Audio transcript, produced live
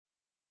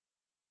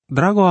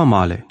Drago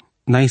amale,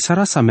 na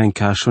isara sa men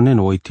ka shonen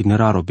o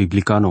itineraro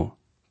biblicano,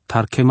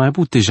 tar ke mai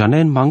bute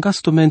janen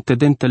mangasto mente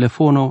den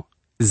telefono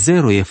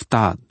 0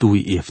 efta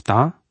 2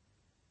 efta,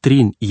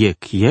 3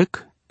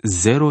 yek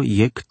 0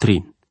 yek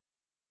 3.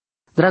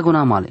 Drago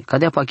namale,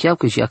 cadea pachiau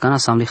că și acana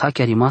sam liha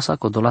chiar imasa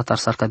codolat ar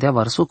sar cadea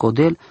varsu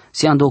codel,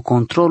 si ando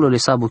controlul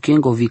sa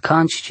buchengo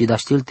vicanci ci da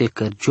știlte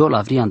cărgiol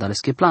avria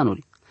andalesche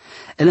planuri.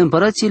 El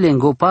împărății le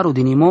îngoparu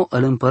din imo,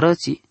 el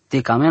împărății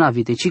te camena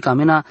viteci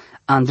camena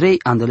Andrei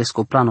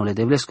andelesco planule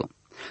de vlesco.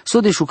 So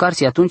de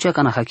șucarții atunci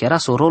ca na hacchiara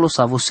so rolo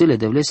sa vosile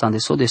de vles ande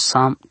so de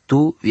sam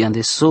tu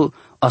viande so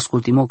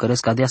ascultimo că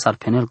rescadea sar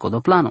penel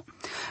codoplano.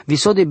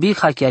 Viso de bi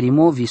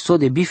hacchiarimo, viso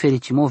de bi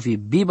fericimo, vi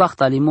bi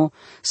bachtalimo,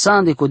 sa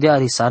ande codea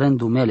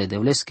risarându mele de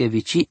vlesche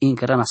vici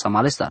incărana sa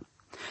malestar.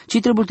 Ci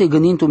trebuie te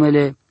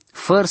gândindu-mele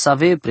fără să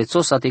ave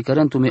prețos să te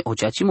cărântume o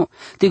ceacimo,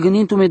 te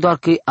gândindu-me doar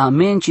că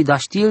amen ci da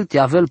știl te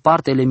avel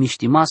partele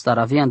miștimas dar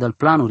avean del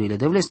planurile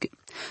de vlesche.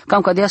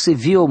 Cam cadea să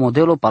vio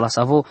modelo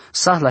palasavo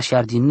sahla și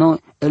din noi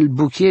el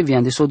buche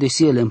vian de so de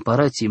si el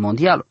împărății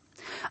mondialo.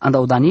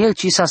 Andau Daniel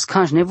ci sa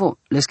scanj nevo,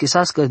 lesche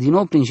sa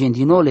scărdino prin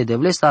gendinole de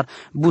vlestar,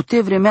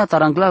 bute vremea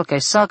taranglal ca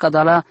sa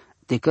cadala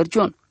te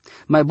cărcion.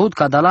 Mai bud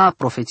cadala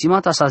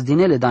profețimata sa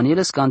dinele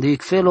Danieles ca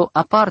andeic felo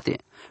aparte.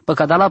 Pe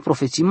cadala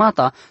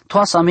profețimata,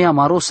 toasa mea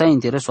maro sa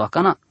interesul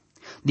acana.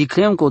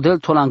 Dicrem codel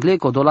tolangle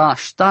codola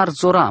ștar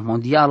zora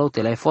mondialo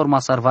te la forma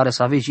sarvare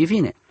sa veci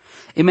vine.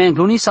 E mai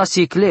îngluni sa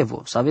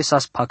siclevo, sa ve sa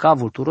spaca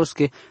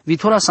vulturosche,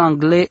 vitola sa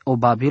angle o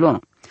Babilono.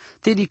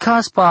 Te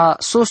dicas pa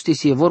sosti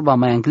si e vorba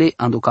mai angle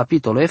ando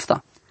capitolo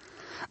efta.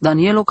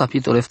 Danielo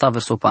capitolo efta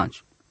verso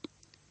 5.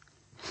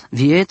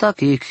 Vieta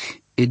che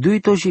e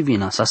duito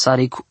jivina sa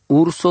saric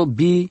urso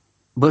bi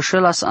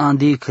bășelas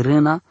andic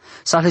râna,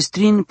 sa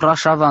lestrin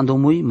prașava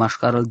andomui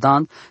mașcarăl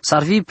dand,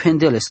 sarvi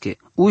pendelesche,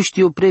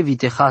 uștiu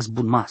previte has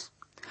bunmas.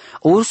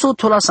 Urso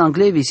tolas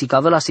anglevi si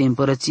cavela se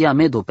împărăția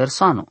medo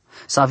persano,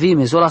 sa vi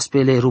mezolas pe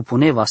le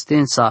rupuneva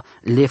stența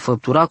le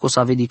făptura co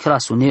sa vedi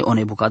crasune o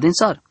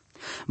nebucadențar.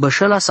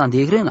 Bășelas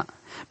andic râna,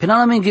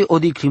 penalamente o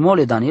di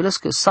crimole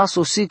Danielesc sa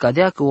sosi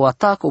cadea că o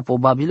atacă po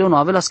Babilono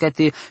avelas ca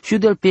te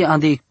șudel pe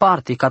andic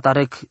parte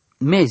catarec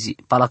mezi,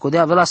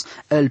 palacodea avelas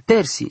el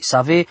persi, sa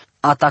ave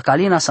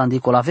atacalina sa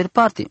andico la ver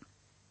parte.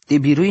 De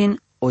biruin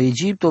o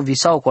Egipto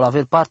visau co la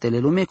ver parte le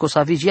lume co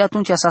sa vigi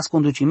atunci sa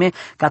sconducime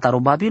cataro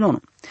Babilono.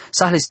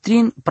 Sa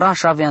lestrin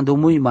prașa avea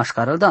îndomui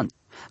mașcarăldan.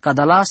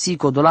 Cadala si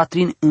codola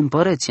trin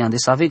împărății ande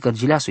sa ave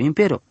cărgileasu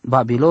imperio.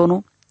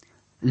 Babilonu,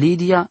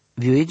 Lidia,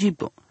 viu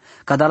Egipto.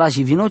 Cadala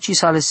jivinoci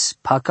sa les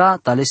paca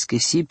tales che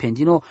si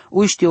pendino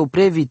uștio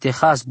previ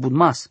tehas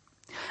budmas.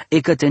 E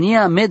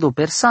cătănia medo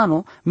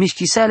persano,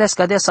 mișchisele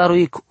scadea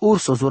saroic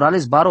urso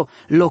zurales baro,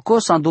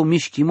 locos ando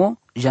mișchimo,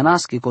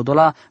 janasche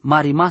codola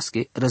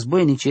marimasche,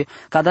 războinice,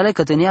 cadale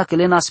cătănia că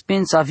lena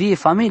spența vie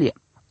familie.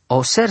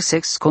 O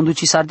sersex,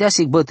 conduci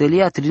sardeasic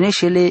bătălia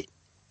trineșele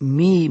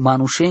mi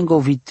manușengo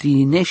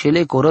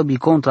vitrineșele corăbii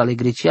contra le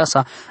Grecia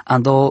sa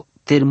ando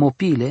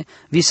termopile,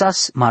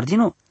 visas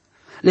mardino.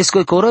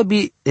 Lescoi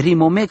corăbii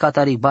rimome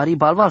cataric bari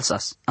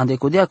balvalsas,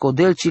 andecodea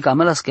codel ci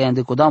camelas că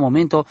andecoda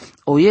momento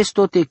o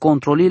esto te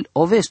controlil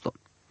o vesto.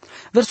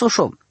 Verso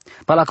 8.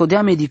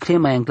 Palacodea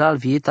medicrema englal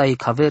vieta e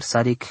caver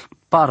saric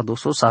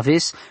pardoso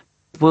saves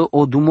p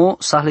o dumo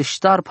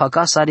sahleștar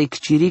paca saric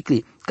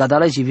ciricli,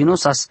 cadala jivino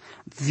sas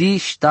vi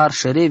ștar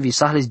șerevi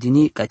sahles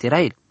dini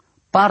caterail.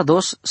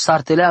 Pardos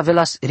sartelea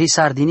velas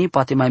risardini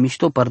poate mai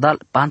mișto părdal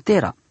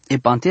pantera. E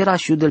pantera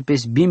șudel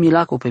pes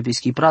bimilaco pe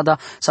pischi prada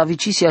sa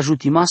vicisi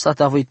ajutimasta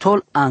tavoi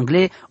tol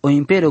angle o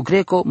imperio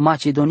greco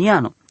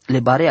macedoniano, le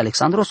bare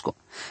Alexandrosco.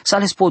 Sa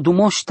les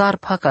podumo ștar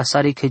paca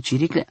sare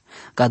căciricle,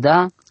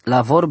 cada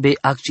la vorbe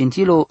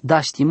accentilo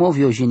da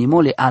stimovio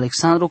genimole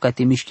Alexandro ca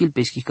te mișchil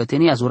peschi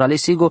cătenia zurale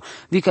sigo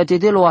vi ca te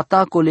delo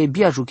ataco le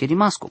bia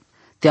jucherimasco.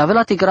 Te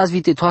avela te gras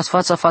vite toas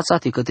fața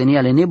te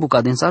cătenia le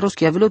nebucadențaros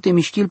che avelo te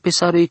mișchil pe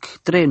saroic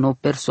treno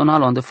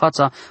personalo ande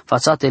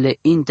fațatele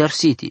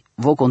Intercity,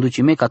 vo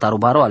conducime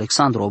catarobaro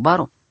Alexandro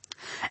Obaro.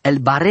 El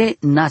bare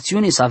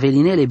națiune sa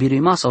velinele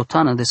biruima sau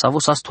tană de savo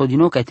sa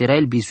stodino ca te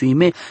rael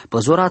bizuime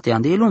păzorate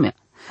ande lumea.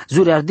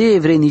 Zuriarde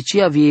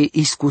vrenicia vie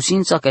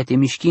iscusința ca te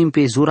mișchim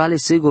pe zurale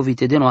sego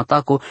vite deno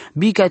ataco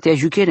bi ca te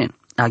ajucheren.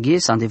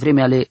 Aghes ande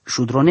vreme ale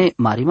șudrone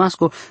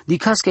marimasco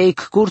dicas ca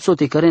ec curso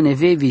te care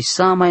neve vi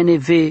sa mai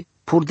neve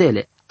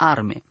purdele,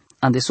 arme,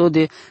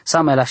 andesode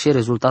sa mai lasce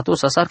rezultato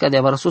sa sarca de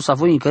avaraso sa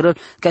voi încărări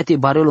ca te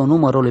barelo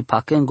numărole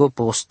pacengo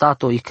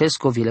postato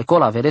icesco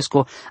vilecola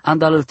veresco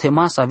andal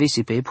tema sa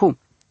visi pe pu.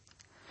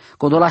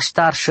 Codola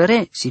ștar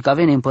șere si ca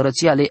vene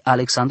împărăția le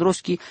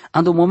Alexandroschi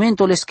ando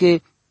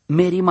momentoleske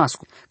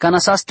merimascu, ca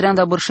nasas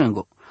treanda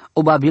bărșengo.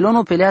 O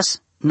Babilono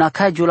peleas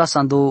nacagiulas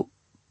ando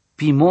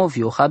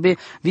Pimovio, habe,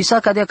 visa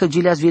cadea că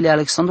gileas vile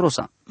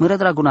Alexandrosa. Mără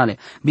dragunale,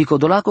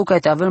 bicodolaco ca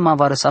te avel ma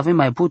vară să avem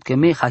mai put că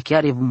me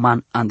hacchiare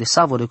man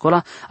andesavo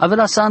recola,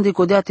 avela sa ande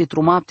codea te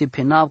trumapte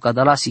penav ca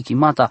dala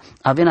sichimata,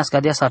 avena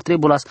scadea sar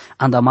trebulas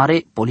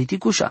andamare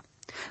politicușa.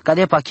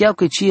 Cadea pachiau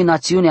că ci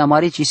națiunea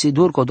mare ci se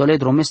dur codole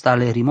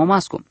dromestale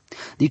rimomasco.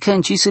 Dică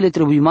în ci să le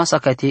trebuie masa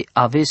ca te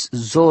aveți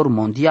zor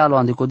mondialo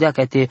ande codea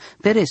ca te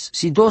peres,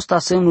 si dosta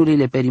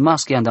semnurile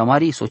perimasche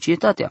andamari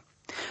societatea.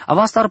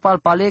 Avastar pal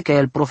pale ca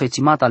el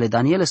profețimat ale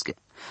Danielesche.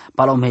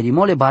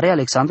 Palomerimole bare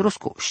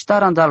Alexandrosco,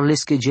 ștar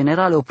andarlesche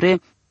generale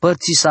opre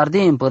părții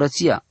sardei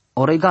împărăția,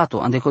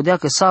 oregato, ande codea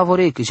că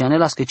savore că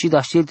janelasche ci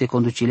da știlte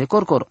conducile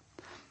corcoro.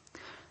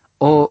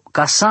 O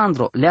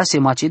Cassandro lease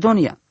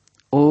Macedonia,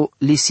 o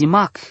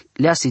Lisimac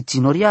lease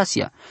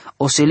Ținoriasia,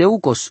 o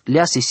Seleucos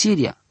lease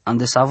Siria,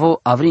 ande savo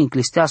avrin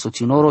clisteaso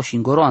Ținoro și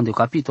Ngoro ande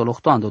capitol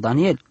 8 ando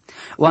Daniel,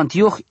 o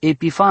Antioch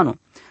Epifano,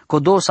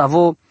 codo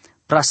savo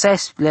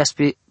prases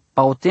leaspe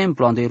pao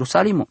templo ande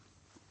Ierusalimo,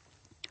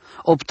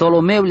 o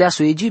Ptolomeu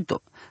leaso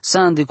Egipto,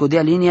 sa ande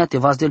codea linia te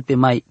vas del pe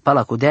mai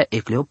pala codea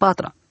e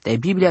Cleopatra. Te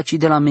Biblia ci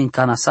de la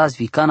mencana sas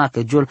vicana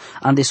căgiol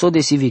ande so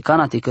desi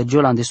vicana te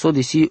căgiol ande so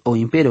desi o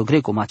imperio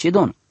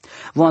greco-macedon.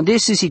 Vo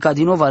andesi si ca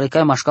din nou va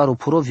recai mașcaro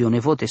purovio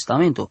nevo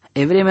testamento,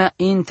 e vremea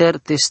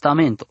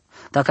intertestamento.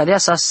 Dacă dea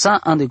sa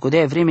ande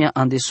codea vremea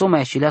ande so mai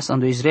așileas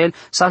ando Israel,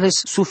 sa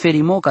les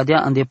suferimo ca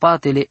dea ande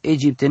partele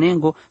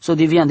egiptenengo, so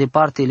devia ande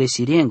partele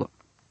siriengo.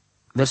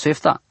 Verso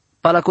efta.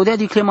 Pala codea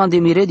di cleman de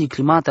mire di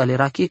climata le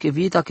rachie che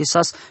vita che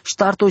sas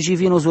starto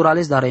jivino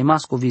zurales da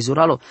reimasco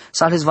vizuralo,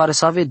 sales vare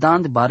save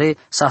dand bare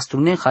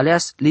sastrunen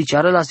haleas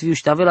licearelas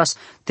viușteavelas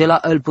te la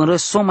el pânră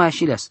so mai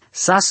așileas.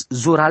 Sas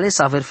zurales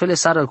averfele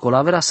sarel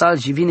colavera sal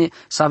jivine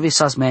save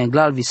sas mai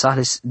englal vi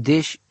sales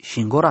deș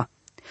și ngora.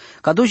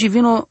 Cado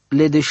jivino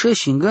le deșă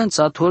și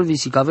ngânța tol vi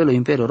sicavelo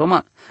imperio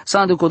roman. Sa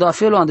ande coda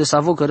felo ande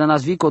savo că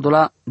rănas vico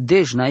dola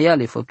deș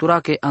naiale făptura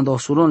că ande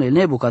osulon le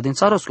nebuca din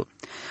țarosco.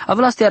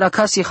 Avlaste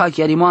aracasi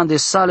hachiarimo ande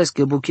sales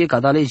că buche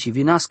cadale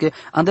jivinasche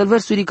ande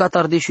versuri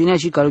catardeșunea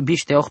și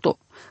carubiște ochto.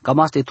 Cam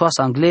aste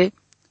toasa angle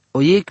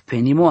oiec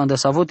penimo ande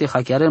savote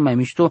hachiarel mai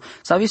mișto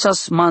sa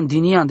visas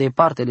mandinia ande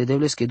partele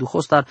devlesche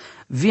duhostar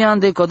vi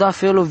ande coda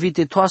felo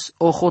vite toas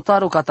o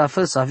hotaro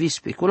catafel sa vi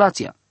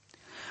speculația.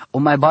 O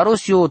mai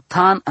barosio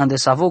tan ande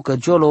savo că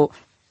giolo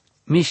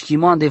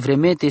mișchimo de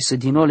vremete să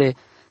dinole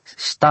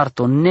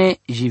startone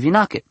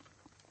jivinache.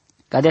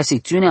 Cadea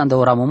secțiune ande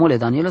oramomole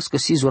Danielos că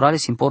si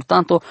zurales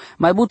importanto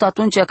mai but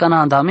atunci ca na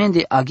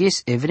andamende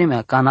aghes e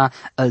vremea ca na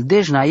el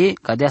dejnaie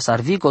cadea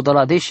sarvico de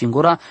la deși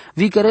ngura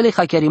vi cărele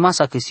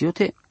hachiarimasa că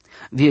siote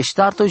vi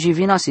starto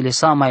jivina si le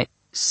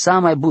sa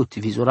mai but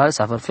vizurales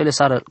averfele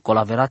sar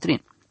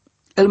colaveratrin.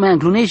 El mai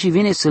înglune și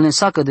vine să le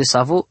însacă de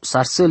savo,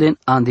 sar sălen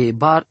ande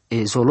bar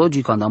e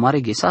zoologico andamare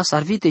ghesa,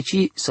 sar vite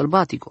ci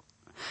sălbatico.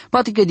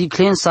 Patică di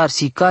clen sar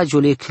sicagio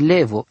le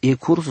clevo e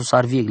cursul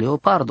sar vie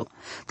leopardo.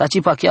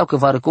 Taci pachiau că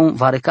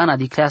varecana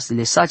di creas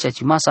le salcea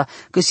ci masa,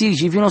 că si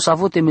jivino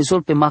savote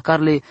mezol pe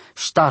macarle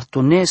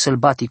ștartone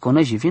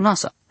sălbaticone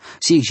jivinasa.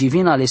 Si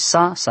jivina le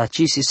sa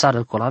ci si sar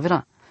el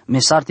colavera.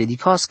 Mesarte di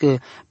că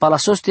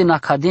palasoste în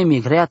academie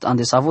great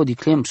ande savo di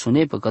clem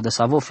sunepă că de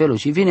savo felo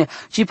și vine,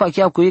 ci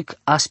pachiau cu ec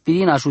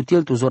aspirina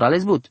ajutil tu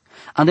zorales but.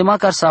 Ande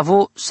macar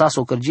savo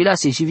saso cărgilea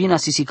se și vina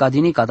si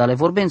cadini ca dale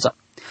vorbența.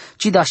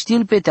 Ci da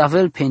știl pe te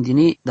avel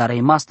pendini dar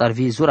ei mastar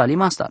vi zorali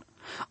mastar.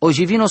 O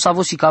jivino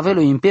savo si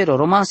cavelo imperio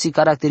roman si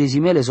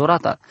caracterizimele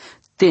zoratar.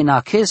 Te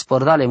naches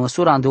părdale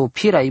măsura ande o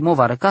pira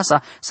imova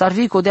recasa, s-ar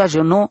vi codea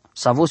jeno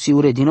savo si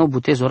ure din nou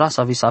bute zora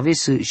sa vi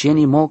saves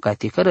jeni mo ca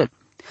te cărăl.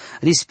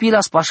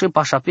 Rispila spașă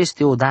pașa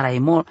peste o dara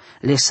emol,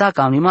 le sa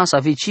cam lima să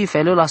vi ci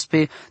felolas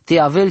pe te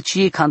avel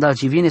ci candal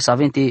civine să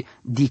avem te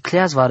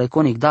dicleaz va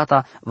reconic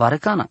data va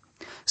recana.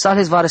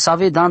 Sales va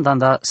resave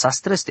danda sa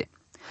streste.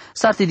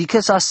 Sarte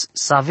dicesas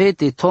să ave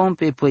te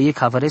tompe pe e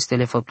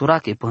caverestele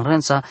făpturache până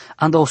rânța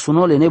anda o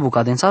sunole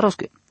nebuca den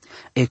țarosche.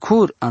 E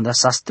cur anda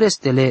sa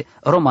strestele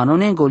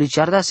romanonengo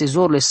liciardase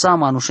zorle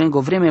sama nușengo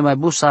vreme mai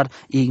busar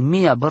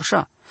igmia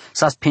bărșa.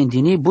 S-a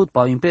spendini but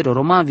pa imperiul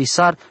roman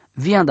visar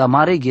vianda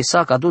mare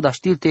ghesa ca duda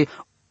știlte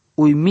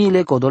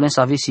uimile codolen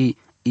să avesi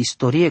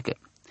istoriecă.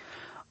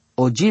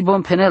 O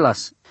gibon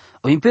penelas.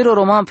 O imperiul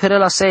roman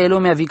perelas sa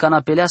elumea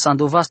vicana peleas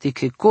andovasti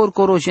că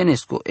corcoro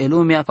genesco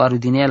elumea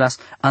parudinelas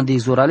ande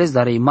izorales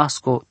darei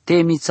masco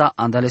temița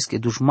andales că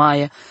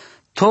dușmaie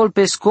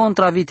tolpes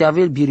contra vite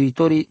avel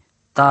biruitorii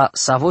ta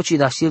savoci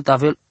da știl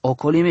tavel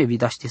ocolime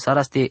vida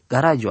știsaraste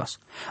garagioas.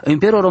 O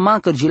imperiul roman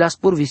cărgileas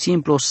pur vi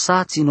simplu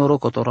sați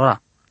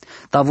norocotorora.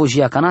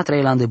 Tavojia canatra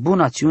el ande bun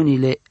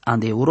națiunile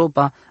ande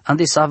Europa,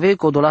 ande save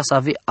codola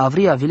save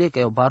avria vile că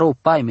e o baro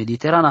pai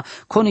Mediterana,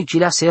 conic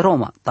gilease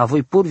Roma,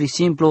 tavoi pur vi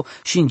simplu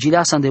și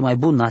îngileasa ande mai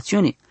bun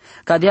națiuni,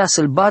 cadea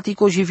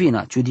sălbatico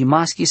jivina,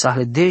 ciudimaschi sa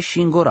le de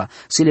și ngora,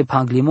 se le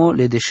panglimo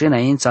le deșena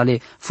ența le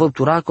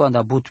făpturaco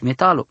anda but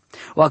metalo.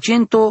 O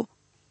accento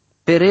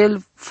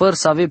perel făr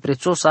save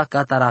prețosa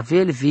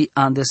cataravel vi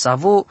ande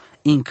savo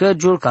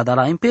incărgiul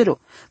cadala imperio,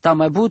 ta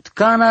mai but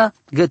cana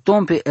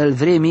gătom pe el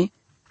vremi,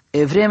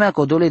 e vremea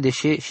codole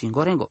deșe și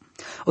îngorengo.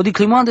 O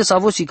diclimoande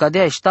savo si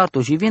cadea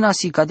ștarto jivina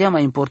si cadea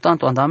mai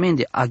importanto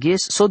andamende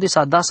aghes so de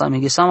sa dasa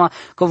megesama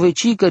că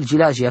veci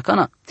cărgilea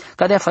jiacana.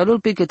 Cadea failul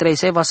pe că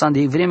treiseva sa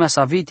de vremea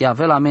sa vite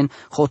avea amen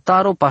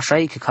hotaro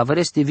pașai că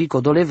cavereste vi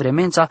codole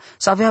vremența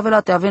sa avea avea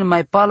te aven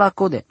mai pala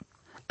code.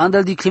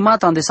 Andel di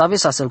climata ande sa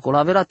avesa să-l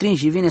colavera trin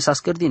și vine sa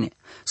scărdine.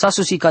 Sa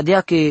susi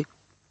cadea că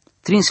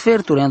trin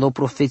sferturi ando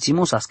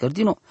profețimo sa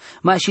scărdino,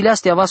 mai și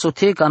le-astea va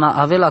soteca na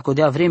avela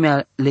codea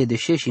vremea le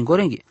deșe și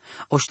îngorenghe.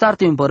 O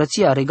ștarte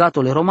împărăția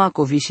regatole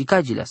romacovi și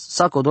cagileas,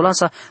 sa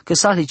codolasa că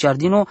sahli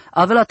ciardino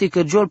avela te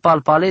cărgiol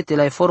pal palete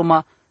la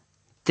forma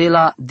te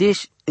la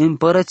deș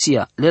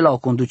împărăția, le la o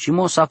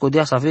conducimo sa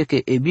codea să ave că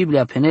e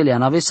Biblia penele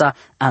anavesa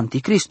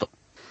anticristo.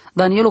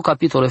 Danielul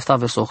capitolul 7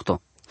 versul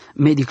 8.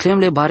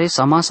 Mediclemle bare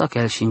sa masa că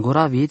el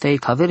șingora viita ei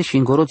caver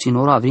șingoro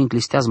ținora avrin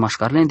clisteaz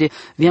mașcarlende,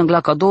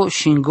 vianglacado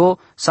șingo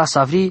sa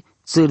savri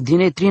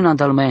țârdine trin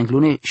andal mai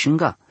înglune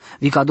șinga.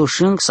 Vicado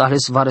șing sa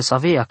ales vare să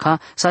aveia ca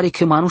sare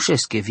că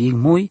manușesche vi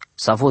mui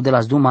sa vo de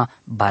las duma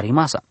bari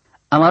masa.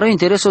 Amaro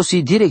intereso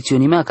si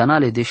direcționimea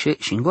canale deșe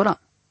șingora.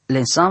 Le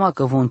însama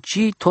că von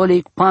ci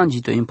tolic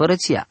pangito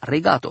împărăția,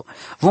 regato.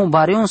 Von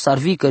barion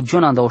sarvi că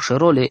John da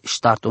oșerole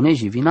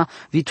ștartoneji vina,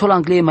 vitol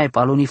anglei mai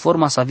paloni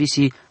forma sa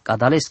visi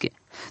cadalesche.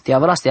 Te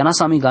avraste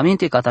nasa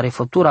amigamente ca tare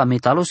făptura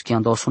metaloschi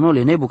ando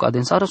sonole nebuca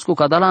densaroscu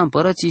cadala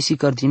împărății si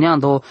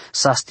cărdineando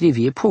sa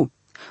strivie pu.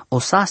 O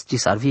sastri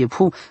sarvie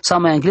pu sa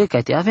mai angle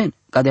ca te aven,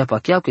 ca de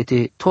apacheau că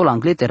te tol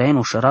angle te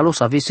reino șăralo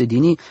sa vese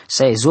dini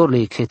sa ezor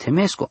le che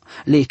temesco,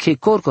 le che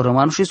corco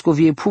romanușesco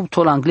vie pu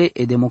tol angle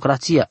e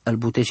democrația îl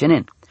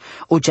butecenen.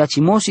 O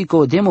ceacimosi că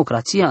o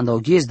democrația anda o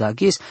ghes da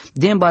ghes,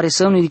 de îmbare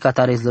sămnii ca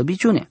tare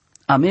zlăbiciune.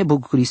 Ame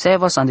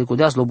bucuriseva sa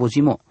andecudea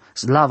slobozimo.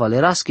 Slava le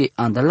rasche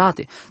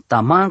andalate,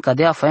 taman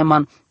cadea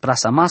faeman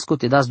prasamasco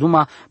te das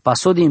duma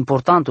paso de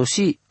importanto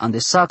si ande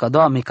saca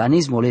doa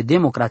mecanismole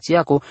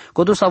democrațiaco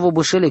codo sa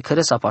vobășele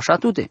care sa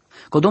pașatute,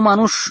 codo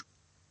manuș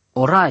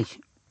orai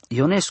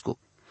Ionescu.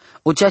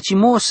 O ceaci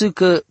mos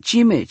că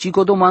cime, ci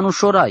codo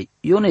manuș orai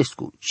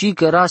Ionescu, ci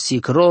că rasi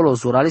crolo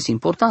zurales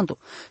importanto.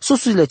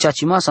 Susuzile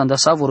ceaci masa anda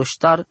savoro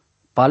ștar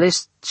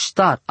pales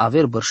ștar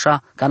aver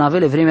bărșa, ca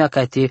n-avele vremea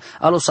ca te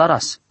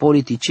alosaras,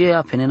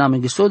 politicea, penename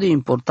ghisode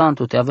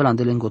importanto te avela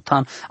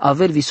andelengotan,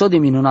 aver visode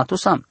minunato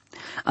sam.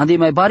 Ande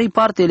mai bari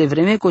parte le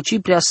vreme co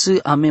Cipria s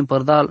amen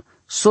părdal,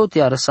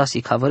 sote arăsasi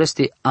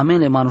cavăreste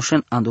amele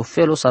manușen ando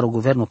felo saro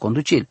guvernul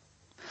conducil.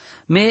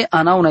 Me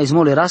ana una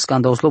izmole rasca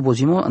anda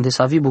oslobozimo ande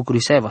savi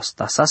bucurisevas,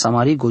 ta sa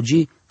samari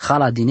gogi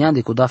hala dinean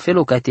de coda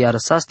felo ca te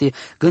arăsaste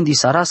gândi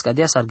sarasca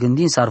dea sar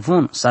gândin sar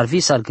von, sar vi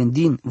sar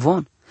gândin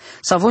von.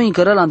 Sa voi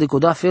încără la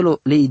îndecoda felo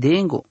le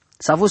ideengo,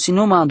 sa voi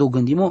sinoma ando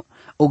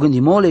o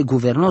gândimo le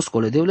guvernosco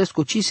le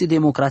deulesco cisi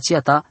democrația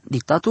ta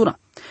dictatura.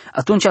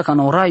 Atunci ca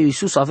noraiu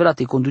Iisus avea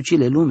te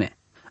conducile lume.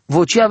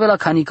 Voci avea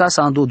canica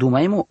sa ando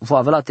dumaimo, vo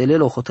avea te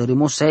lelo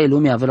hotărimo sa e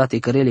lume avea te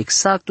cărele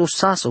exacto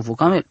sa so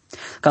vocamel.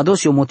 Ca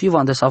dos eu motiv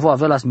ande sa vo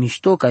avea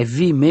mișto ca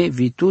vi me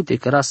vi tu te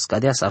căras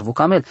scadea sar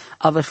vocamel.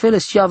 Aver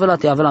feles ci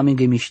avea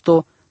menge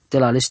mișto te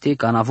la leste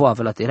ca navo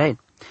avea te rail.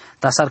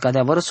 Tasar ca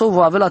de vărso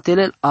vo avea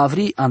telel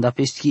avri anda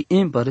peschi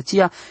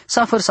împărăția,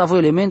 sa făr sa vo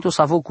elementul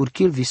sa vo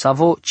curchil vi sa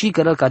vo ci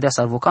cărăl ca de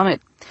sar vocamel.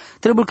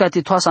 Trebuie ca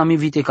te toasa mi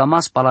vite ca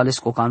mas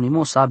palalesco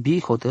camnimo sa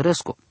bi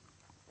hotărăsco.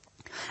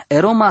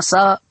 Eroma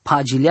sa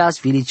pagileas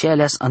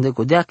vilicealeas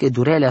andecodea că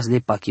dureleas de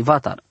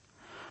pachivatar.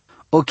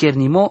 O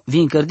chernimo vi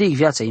încărdic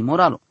viața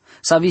imoralo.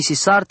 Sa visi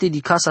sarte di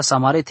casa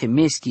samarete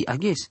meschi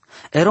aghes.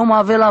 Eroma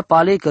avela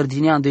pale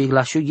cărdineando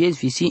iglașu ghes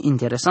visi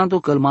interesanto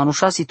că îl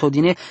manușasi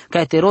todine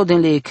ca te roden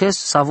le ecăs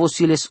sa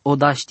vosiles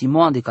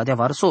odaștimo ande cadea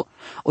varso.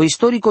 O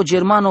istorico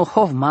germano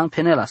Hoffman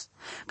penelas.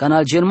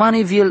 Canal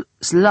germane vil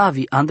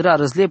slavi Andrea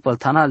răzlepăl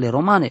tanale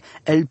romane,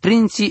 el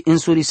prinții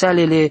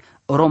însurisalele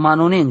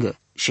romanonengă,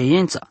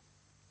 șeiența.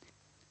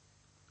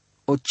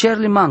 O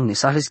cerli magne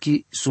sa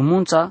hreschi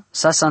sumunța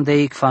sa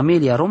sandeic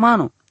familia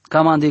romano.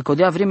 Cam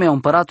andecodea vremea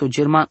împăratul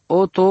german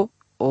Otto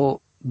o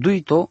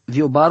duito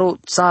viobaro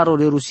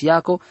țarole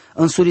rusiaco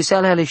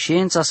însuriseale ale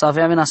știința să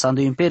avea mena sa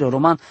do imperiul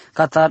roman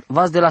catar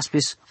vas de la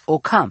spes o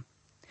cam.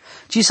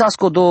 Ci sa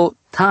scodo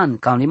tan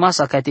cam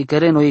limasa ca te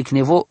căreno ec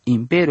nevo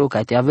imperiul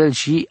ca te avel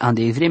și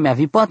ande vremea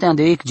vi poate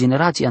ande ec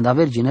generația ande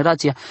aver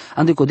generația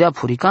andecodea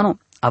puricano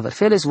aver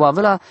feles vo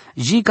avela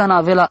ji ca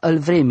n-avela îl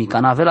vremi, ca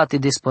n-avela te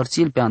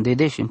despărțil pe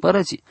andede și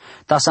împărății.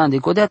 Ta sa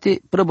andecodea te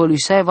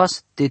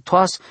prăbăluisevas, te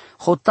toas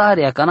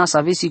hotarea ca n-as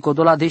avesi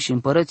codola de și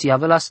împărății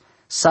avelas,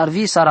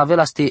 sarvi sar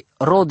avelas te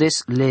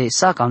rodes le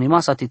sa ca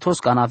unimasa te tos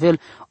ca n-avel,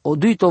 o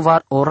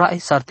duitovar o rai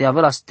sar te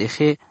avelas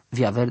tehe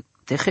vi avel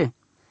tehe.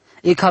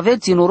 E cavel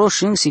ținoro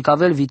șâng si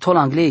cavel vitol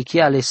anglei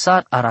cheia le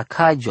sar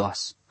aracai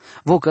joas.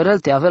 Vo cărăl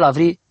te avel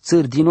avri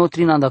țâr dino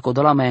trinanda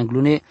codola mai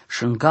înglune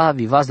șânga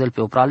vivas del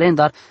pe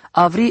opralendar,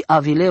 avri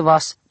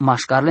avilevas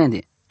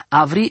mașcarlende,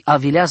 avri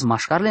avileaz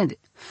mașcarlende.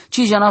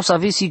 Ci janau să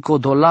avesi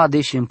codola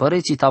de și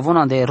împăreții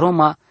tavona de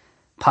Roma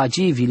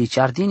pagii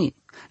viliciardini,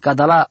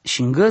 cadala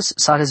șingăs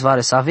să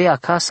rezvare să avea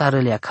ca să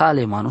rălea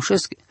cale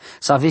manușesche,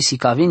 să avesi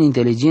ca vin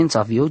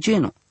inteligența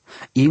viogenu.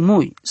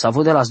 Imui, să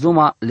vode las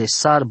duma le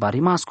sar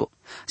barimasco,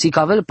 si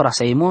cavel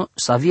prasaimo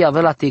să avea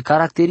avela te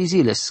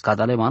caracteriziles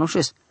cadale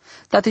manușesc.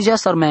 Tate já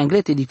sar mai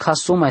anglete di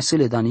caso mai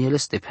sile Daniele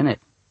Stepenet.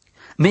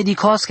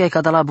 Medicos că e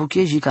cadala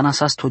bucheji ca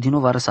nasas todino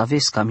var să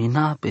vezi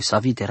camina pe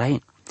savite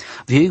rain.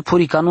 Viek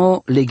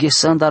puricano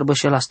legesandar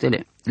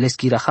bășelastele,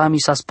 leskirahami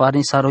sa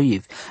sparni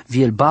saroiv,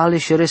 viel bale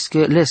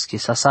șeresche leske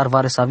sa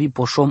sarvare sa vi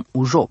poșom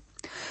ujo.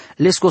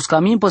 Leskos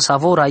camin pe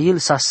savor ail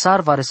sa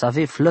sarvare sa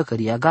ve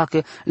flăcări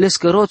agacă,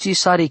 lescăroții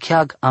sare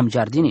cheag am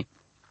giardini.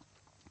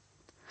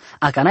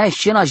 Acana e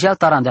scena jel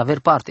taran de aver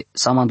parte,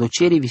 sa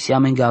mandoceri vi si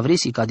amen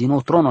gavrisi ca din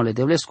nou tronole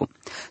de vlescu.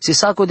 Se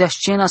saco de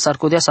scena s-ar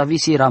codea sa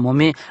visi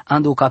ramome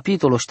ando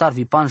capitolo ștar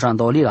vi panja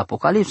anda olil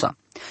apocalipsa.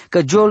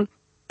 Că jol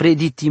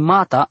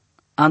preditimata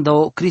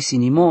ando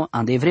crisinimo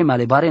ande vremea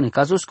le barene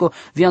cazusco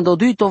vi ando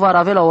dui tovar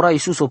avela ora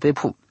Iisuso pe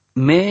pu.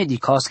 Me di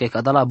casche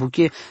cada la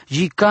buche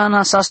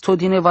jicana sa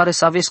stodine vare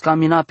sa ves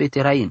camina pe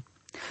terain.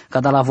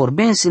 Cada la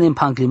vorbensile în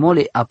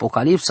panclimole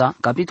Apocalipsa,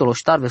 capitolul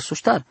ștar versul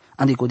ștar,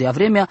 adică de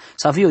vremea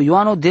să avio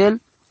Ioano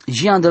del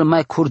jiandel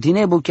mai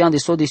curdine buchean de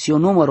sodesio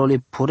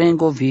numărole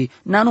purengo vi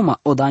nanuma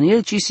o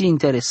Daniel ci si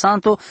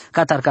interesanto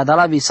catar cada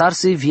la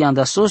visarsi vi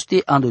anda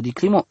sosti ando di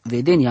climo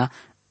vedenia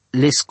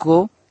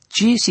lesco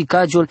ci si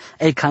cagiol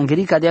e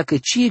cangrica de că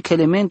ci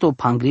elemento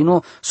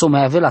panglino so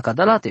mai avea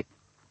cadalate.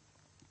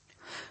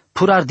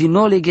 Purar din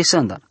nou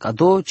legesandar, ca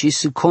două ci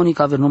si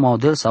conica ver numai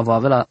odel sa va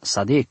avea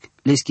sadec,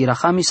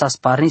 leskirahami sa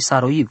sparni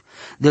saroiv,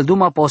 del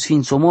duma po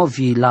sfințomo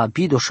vi la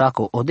bido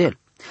șaco odel.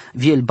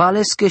 Viel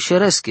baleske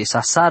șereske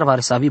sa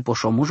sarvare sa vi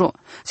poșomujo,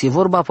 si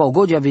vorba po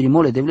gogia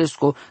virimole de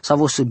vlesco sa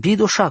vo să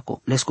bido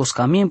șaco, lescos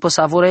camin pe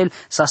sa vorel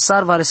sa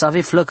sarvare sa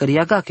vi flăcări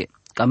agache,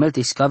 camel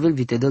te scavel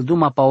vite del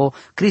duma po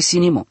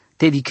crisinimo.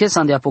 Te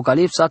vichesan de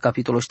Apocalipsa,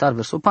 capitolul ștar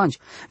versul 5.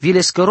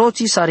 Vile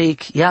scăroții sa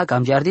reic ia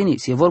cam giardini,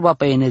 se vorba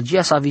pe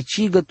energia sa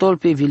vicigă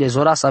tolpe vile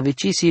zora sa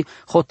vicisi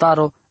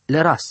hotaro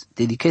leras.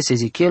 Te dichese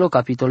Ezechielo,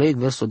 capitolul 8,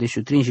 versul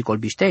 13 și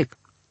colbișteic.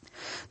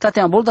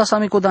 Tateam bolda sa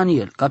mico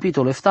Daniel,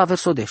 capitolul 7,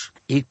 versul 10.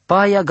 Ic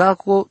paia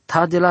gaco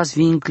tadelas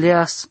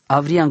vincleas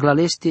avria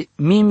anglaleste,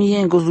 mimi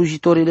engo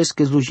slujitoreles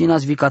că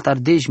slujinas vi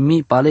catardej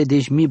mi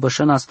paledej mi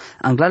bășănas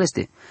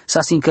anglaleste.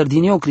 Sa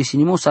sincărdineo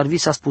crisinimo sarvi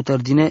sa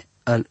sputărdine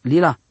al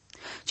lila.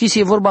 Ci si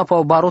e vorba pe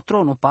o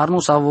barotrono, parnu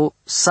sau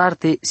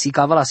sarte si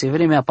cavala se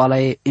vremea pa la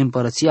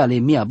împărăția le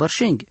mia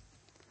bărșenghe.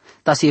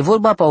 Ta si e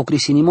vorba pe o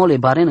crisinimole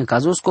barenă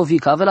cazosco vi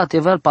cavela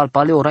tevel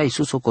palpale ora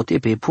Iisuso cote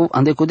pe pu,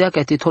 ande codea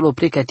ca te tolo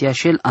pleca te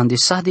așel ande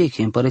sade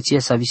che împărăția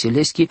sa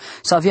viseleschi,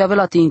 sa avea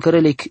vela te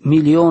încărelec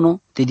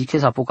miliono, te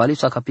diches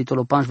Apocalipsa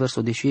capitolul 5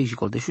 verso 10 și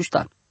col de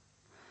șuștar.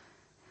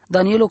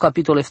 Danielo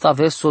capitolul 7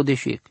 verso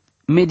 10.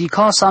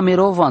 Medica sa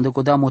merova ande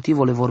codea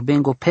motivole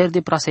vorbengo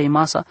perde prasa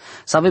masa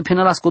sa ave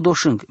penala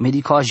scodoshing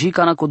medica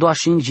jicana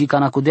codoashing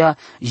jicana codea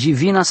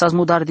jivina sa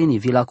smudardini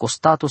vila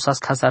costato sa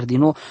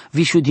scasardino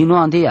vishudino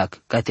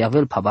andeiac ca te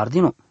avel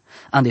pabardino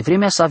ande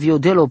vremea sa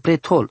viodelo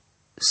pretol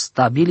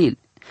stabilil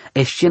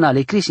escena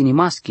le crisini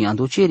maschi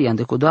andoceri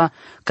ande codea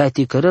ca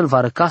te cărăl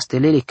varăcaste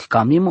lelec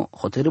camimo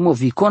hotărâmo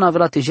vicona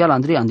vela tejala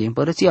Andrei ande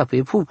împărăția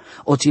pe pu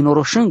o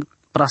ținoroshing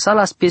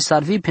prasala spe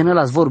sarvi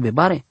penala vorbe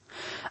bare.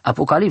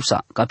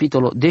 Apocalipsa,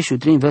 capitolul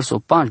 13,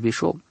 versul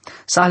 15,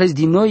 s-ales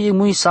din noi e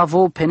mui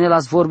savo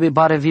penelas vorbe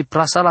bare vi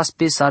prasalas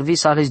pe sarvi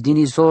s-ales din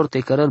izor te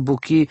cărăl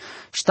buchi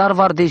ștar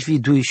vardeș vi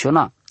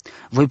duișona.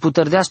 Voi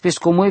putărdeas pe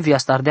scomoi vi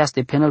astardeas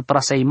te penel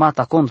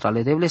prasaimata contra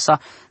le devlesa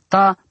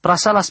ta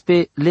prasalas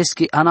pe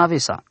leschi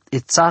anavesa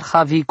et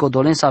țarha vi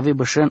codolensa ve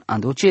bășân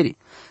andoceri.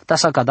 Ta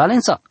sa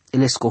cadalensa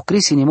lesco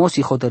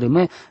crisinimosi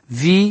hotărâme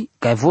vi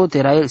ca vot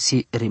era el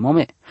si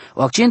rimome.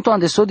 O accentul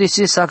andeso de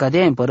se sa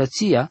cadea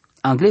împărăția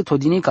Anglet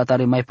hodinica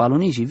tare mai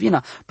paloni și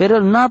vina, per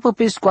el n-apă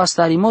pe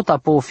scoastarimota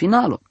po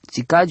finalo.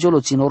 Si cagiolo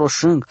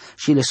ținoroșâng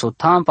și le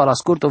sotampa la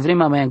scurtă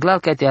vremea mai anglar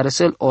ca te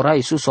aresel ora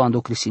Iisuso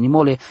ando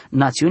crisinimole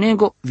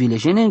naționengo,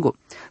 vilejenengo,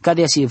 ca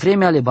de asi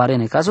vremea le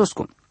barene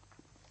cazosco.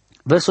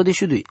 Verso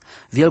 12.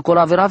 Viel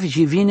colaveravi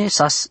și vine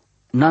sas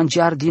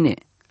nangiardine.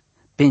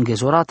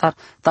 Pengezoratar,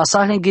 ta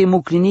sahlenge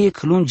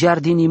mucliniec lun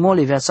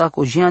giardinimole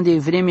viațaco jiande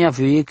vremea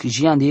vioiec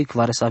jiandeic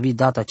vare să vi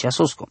data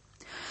ceasosco.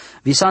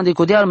 Visan de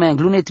codeal mai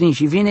anglune trin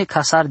și vine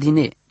ca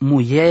sardine,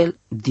 muiel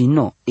din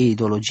nou, e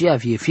ideologia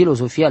vie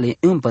filozofiale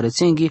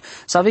împărățenghii,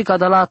 să avea ca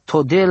de la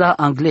todela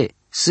angle,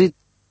 să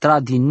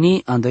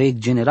tradini andoiec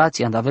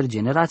generația, andaver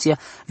generația,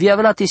 via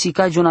avea la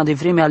tesicagiona de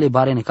vremea ale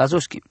barene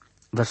cazoschi.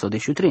 Verso de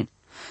șutrin.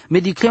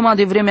 Mediclema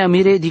de vremea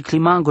mire di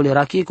climangole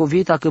rachieco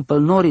vita că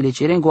pălnorile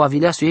cerengo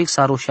avileasu ex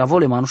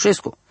aroșavole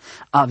manușesco.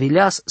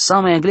 Avileas sa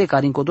mai angle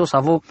care încodos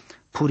avo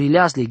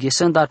purileas le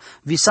ghesândar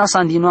visa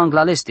sandino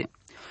anglaleste.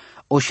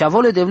 O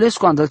șavole de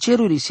vlescu andăl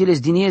ceruri siles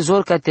din ei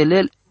zor ca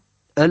telel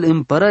îl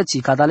împărății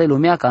ca dale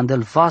lumea ca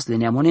andăl vas le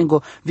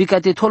neamonengo vi ca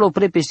te tolo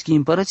prepeschi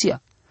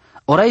împărăția.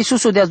 Ora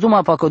Iisuso de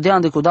azduma pa codea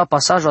ande coda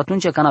pasajul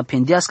atunci ca na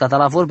pendeas ca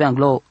la vorbe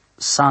anglo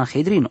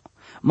Sanhedrino.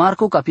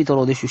 Marco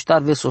capitolul de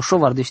șuștar verso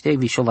șovar de ștei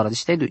vi șovar de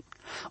ștei dui.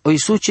 O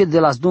Iisuce de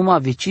las duma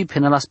vici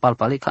penelas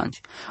palpale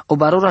canci. O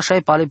barora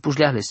șai pale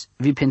pușleales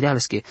vi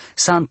pendeales che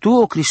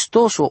santuo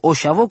Cristoso o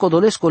șavo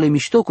codolesco le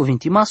mișto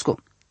cuvintimasco.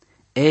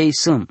 Ei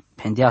sâm,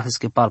 pendeahes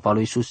că palpa lui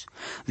Iisus.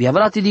 Vi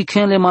avrati di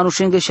kenle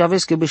manușengă și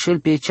aveți că beșel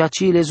pe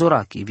ceaciile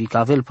zorachi, vi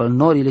cavel pel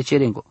norile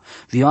cerengo,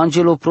 vi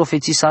angelo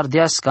profeții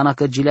sardeas cana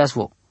cărgileas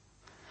vo.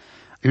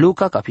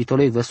 Luca,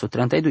 capitolul versul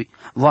 32.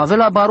 Vo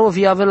avea baro,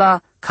 vi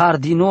avea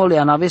cardinole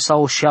anavesa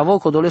o sciavo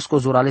codolesco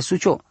zurale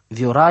sucio,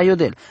 vioraio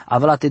del,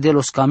 avelate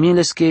delos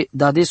camilesche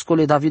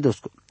dadescole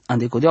davidosco.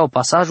 Ande codeau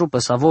pasajul pe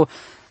savo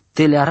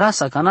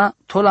telearasa cana,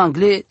 tol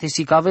angle te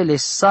sicavele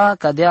sa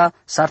cadea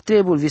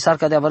sartrebul visar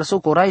cadea vărso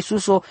corai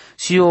suso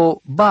si o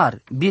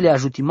bar, bile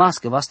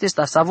ajutimasche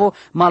vastesta savo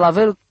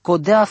malavel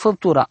codea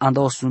făptura,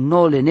 anda o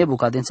sunole nebu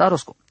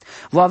cadențarosco.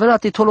 Vo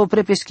avelate tolo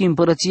prepeschi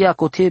împărăția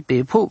cote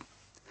pe pu.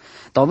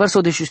 Tau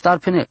verso de șustar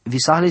penel,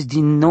 visahles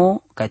din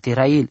nou ca te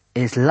rail,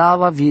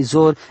 eslava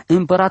vizor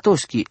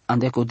împăratoschi,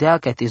 ande codea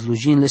ca te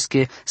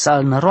slujinlesche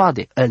sal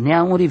năroade, el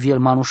neamuri viel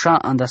manușa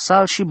anda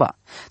sal și ba.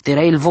 Te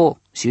rail vo,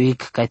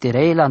 siuic ca te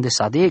rail ande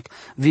sadec,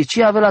 vi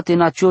ce avela te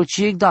naciol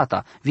ciec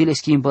data,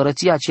 vileschi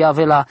împărăția ce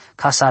avela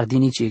ca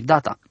sardini ciec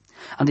data.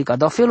 Adică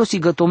dau felul si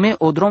gătome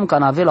o drom ca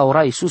navela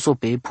ora Iisuso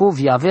pe po,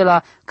 vi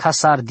avela ca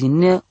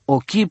sardine o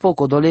chipo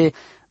codole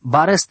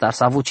barestar,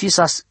 sa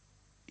vucisas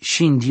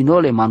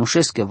scindinole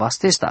manușesche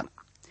vastestar.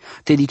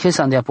 Te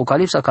dichesan de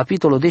Apocalipsa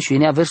capitolo 10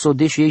 enea verso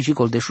 10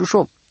 jicol de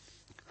șușo.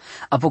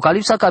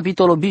 Apocalipsa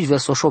capitolo 10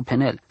 verso 8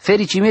 penel.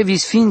 Fericime vi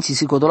sfinții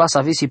si codola să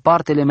avesi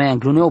partele mai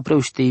angluneo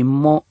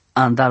preușteimo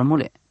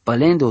andalmule.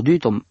 Pălende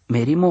oduito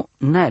merimo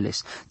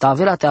neles. Ta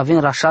avela te aven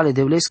rașale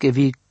de vlesche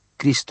vi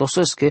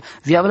cristosesche,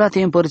 vi avela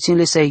te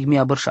împărținle să ec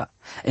mia bărșa.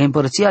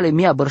 Împărția ale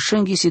mia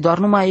bărșânghi si doar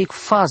numai ec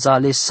faza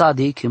ale sa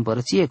de ec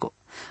împărțieco.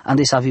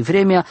 Ande sa vi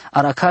vremea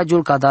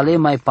aracagiul cadale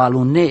mai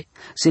palune,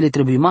 se le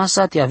trebuie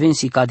masa te avem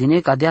si cadine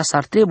cadea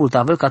s-ar trebul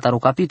tavel cataro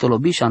capitolo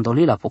biș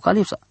andolil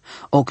Apocalipsa.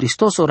 O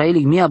Hristos o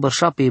railic mia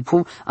bărșa pe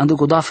epu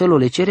anduco da felul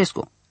le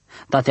ceresco.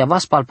 Da te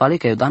avas palpale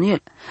ca eu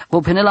Daniel. Vo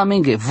penela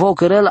menge, vo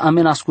cărel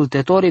amen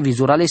ascultătore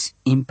vizurales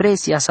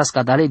impresia sa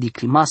scadale di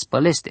climas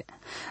păleste.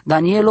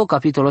 Danielo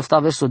capitolo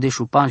 8 verso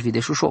 15 vi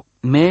deșușo.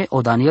 Me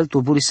o Daniel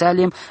tu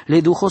burisalem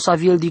le duhos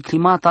aviel di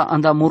climata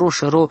anda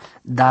muroșero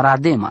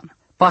darademan.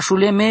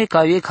 Pașule me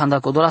ca eu canda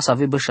codola să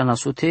ave bășana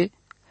sute,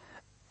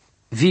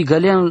 vi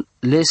gălen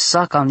le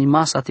sa ca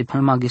nimasa te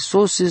până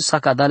maghesosi sa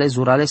cadale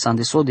zurale sa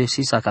andeso de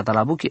si sa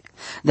cadala buche.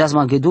 De-azi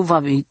maghedu va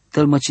vi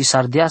tălmăci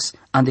sardeas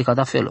ande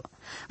cada felo.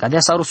 Cadea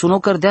saru suno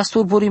cărdeas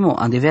turburimo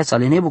ande viața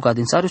le nebuca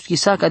din sarius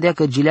chisa cadea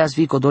că gileas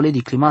vi codole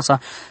di climasa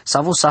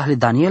sa vo sahle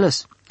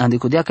Danieles ande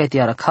codea ca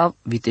te aracav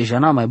vi te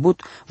jana mai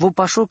but vo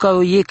pașul ca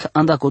eu iec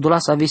anda codola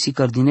să ave si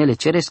cărdinele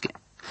ceresche.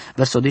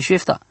 Verso de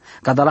șefta,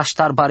 cada la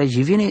ștar bare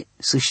jivine,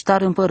 să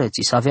ștar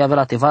împărății, să avea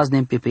la te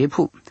vaznem pe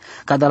epu.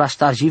 Cada la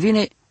ștar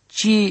jivine,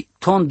 ci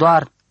ton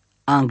doar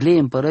angle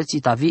împărății,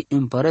 tavi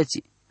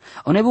împărății.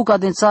 O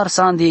nebucadențar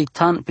sa ande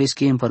tan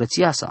pesche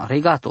împărăția sa,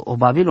 regato, o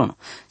Babilon,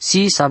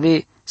 si să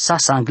ave sa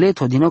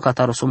sangleto din nou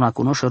cataro somna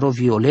cunoșero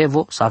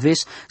violevo, să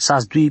aveți sa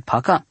zdui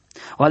paca.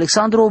 O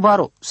Alexandru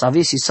Obaro, să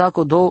aveți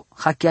saco do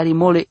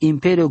hacchiarimole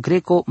imperio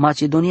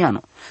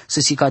greco-macedoniano, să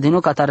si cadeno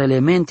catar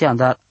elemente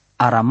andar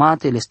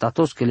aramate le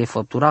statos che le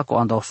făpturaco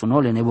andau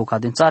sunole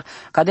nebucadențar,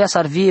 cadea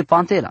s-ar vie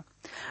pantera.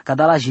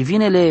 Cada la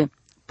jivinele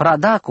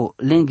pradaco,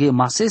 lenghe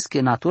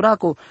masesche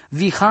naturaco,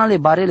 vihanle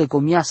barele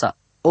comiasa,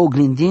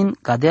 oglindin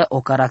cadea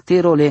o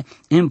caracterole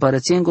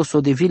împărățiengo so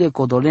de vile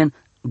codolen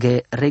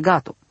ge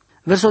regato.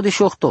 Verso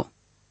 18.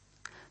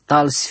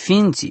 Tal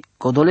sfinții,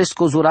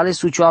 codolesco zurale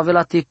sucio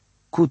avelate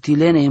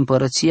cutilene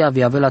împărăția,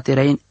 vi avelate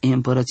rein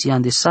împărăția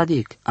ande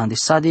sadec.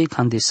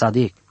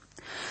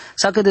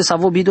 Sacă de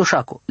savo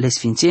bidoșaco, le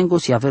sfințengo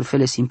si aver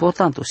feles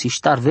importanto, si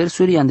ștar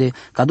versuri ande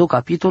cado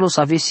capitolo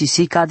să avesi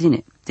si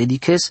cadine, te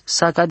diches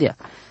sa cadea.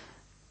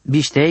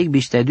 Bișteic,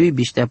 biștedui,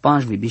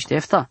 biștepanjvi,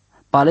 biștefta.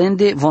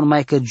 Palende von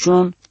mai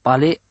căgion,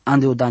 pale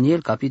ande o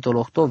Daniel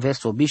capitolo 8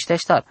 verso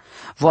bișteștar.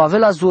 Vo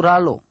avela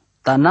zuralo,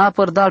 ta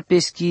n-apăr dal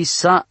peschi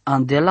sa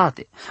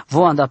andelate.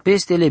 Vo anda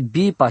pestele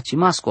bi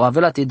pacimasco,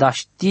 avelate da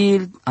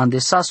știl, ande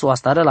saso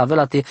astarel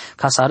avelate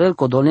casarel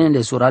codolenle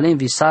zuralen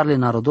visarle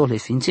narodole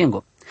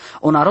sfințengo.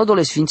 O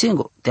narodole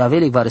sfințengo, te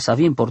avelic va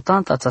resavi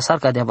importanta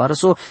țasarca de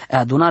avarăso e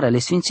adunarea le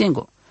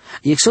sfințengo.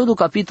 Exodul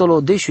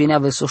capitolo 10 enea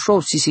verso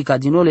 8 sisi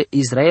cadinole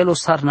Israelo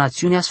sar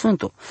națiunea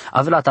sfânto.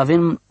 Avelat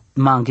avem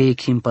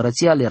mangeic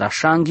împărăția le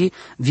rașanghi,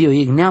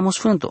 vioic neamul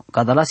sfânto.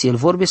 Cadalasi el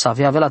vorbe să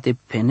avea avelate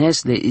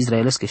penes le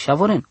israelesche și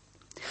avoren.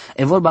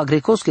 E vorba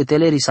grecosche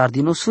teleri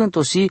sardino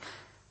sfânto si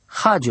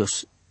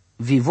hagios,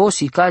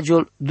 vivosi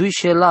cagiol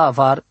duișe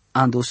lavar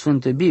ando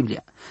sfântă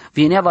Biblia.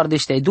 Vienea var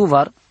deșteai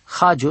duvar,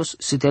 hagios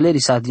siteleri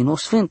sardino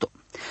sfânto.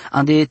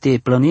 Ande te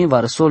plănuim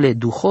var sole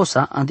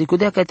duhosa, ande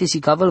cudea ca te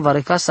sicavel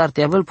var ca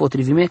sarte avel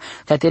potrivime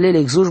ca te lele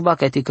exujba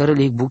ca te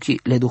cărele buchi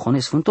le duhone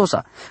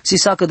sfântosa. Si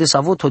sacă de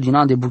savot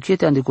hodinan de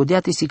buchete ande cudea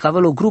te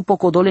sicavel o grupo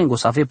codolengo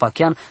să ave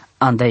pachean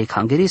anda e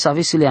cangeri să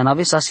ave sile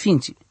anave sa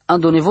sfinții.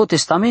 Ando nevo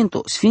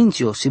testamento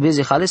sfințio si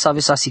beze hale să ave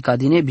sa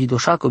sicadine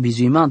bidoșaco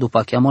bizuiman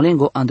după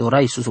chiamolengo ande ora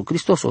Iisusu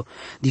Cristoso.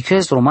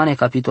 Dices Romane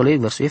capitolei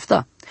verso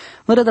 7.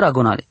 Măre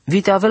dragonale,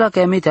 vite avela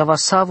ca emete ava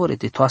savore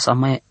te toasa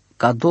mai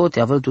cado te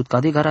avel tut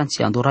cade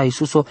garanția andora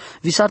Iisuso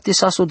visarte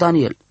saso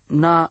Daniel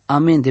na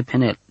amen de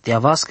penel te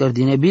avas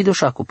cărdine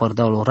bidoșa cu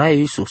părdaulo rai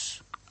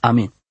Iisus.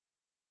 Amin.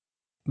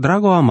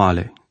 Drago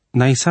amale,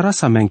 na isara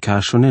sa men ca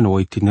shonen o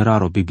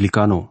itineraro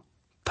biblicano,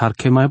 tar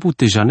che mai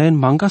bute janen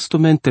mangasto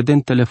mente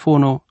den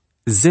telefono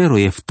 0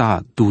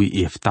 efta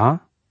 2 efta,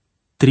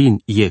 trin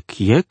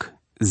yek yek,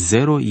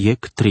 0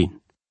 yek trin.